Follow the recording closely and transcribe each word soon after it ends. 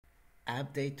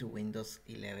update to Windows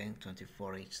 11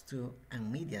 24H2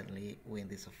 immediately with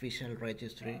this official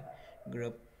registry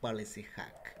group policy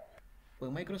hack.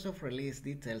 When Microsoft released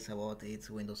details about its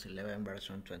Windows 11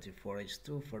 version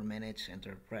 24H2 for managed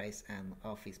enterprise and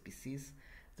office PCs,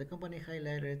 the company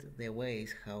highlighted the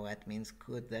ways how admins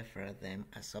could defer them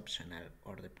as optional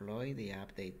or deploy the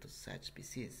update to such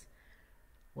PCs.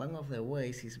 One of the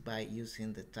ways is by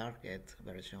using the target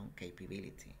version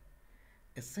capability.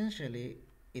 Essentially,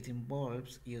 it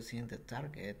involves using the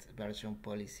target version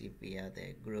policy via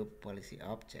the group policy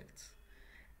objects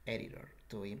editor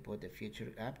to input the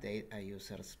future update a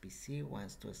user's PC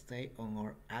wants to stay on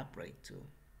or upgrade to.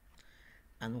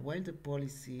 And while the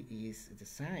policy is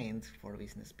designed for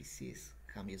business PCs,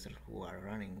 home users who are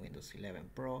running Windows 11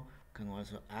 Pro can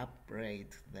also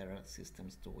upgrade their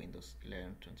systems to Windows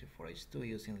 11 24H2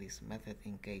 using this method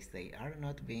in case they are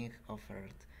not being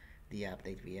offered the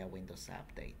update via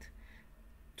Windowsupdate.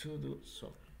 To do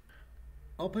so,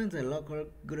 open the local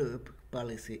group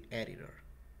policy editor,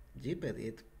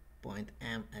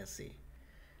 GPEDIT.MSC.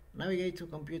 Navigate to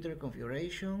Computer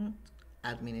Configuration,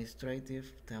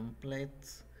 Administrative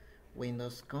Templates,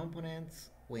 Windows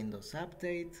Components, Windows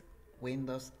Update,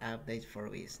 Windows Update for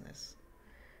Business.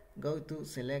 Go to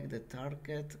select the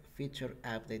target feature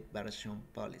update version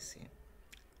policy.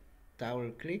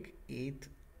 Double-click it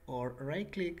or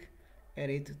right-click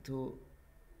Edit to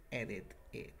edit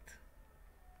it.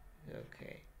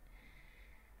 Okay.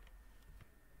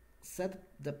 Set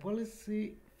the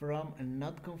policy from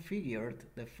not configured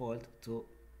default to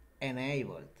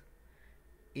enabled.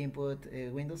 Input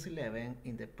Windows 11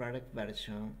 in the product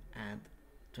version and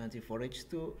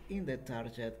 24H2 in the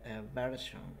target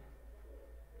version.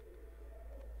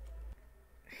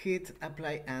 Hit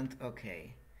apply and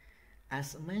OK.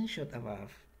 As mentioned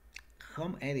above,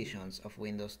 home editions of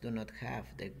Windows do not have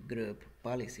the group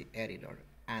policy editor,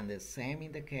 and the same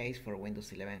in the case for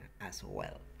Windows 11 as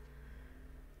well.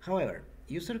 However,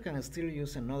 users can still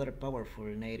use another powerful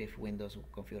native Windows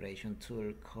configuration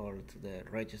tool called the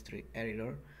Registry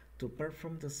editor to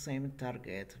perform the same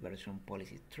target version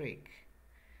policy trick.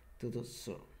 To do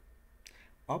so,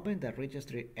 open the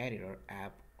Registry editor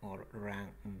app or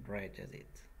run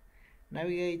REGEDIT.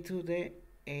 Navigate to the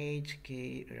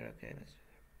HK.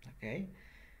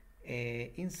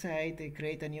 Inside,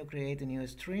 create a new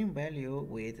string value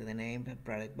with the name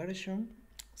product version.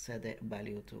 Set the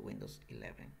value to Windows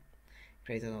 11.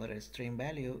 Create another string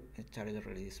value,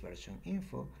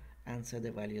 TargetReleaseVersionInfo, and set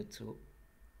the value to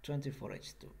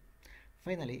 24H2.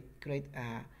 Finally, create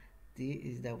a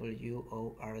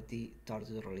DWORD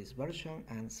TargetReleaseVersion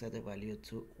and set the value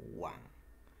to 1.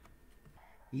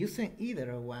 Using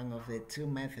either one of the two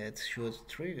methods should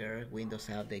trigger Windows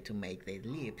Update to make the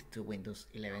leap to Windows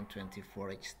 11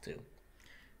 24H2.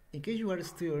 In case you are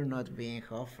still not being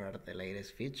offered the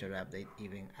latest feature update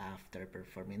even after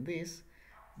performing this,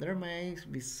 there may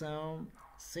be some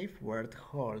safeguard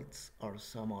holds or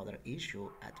some other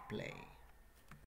issue at play.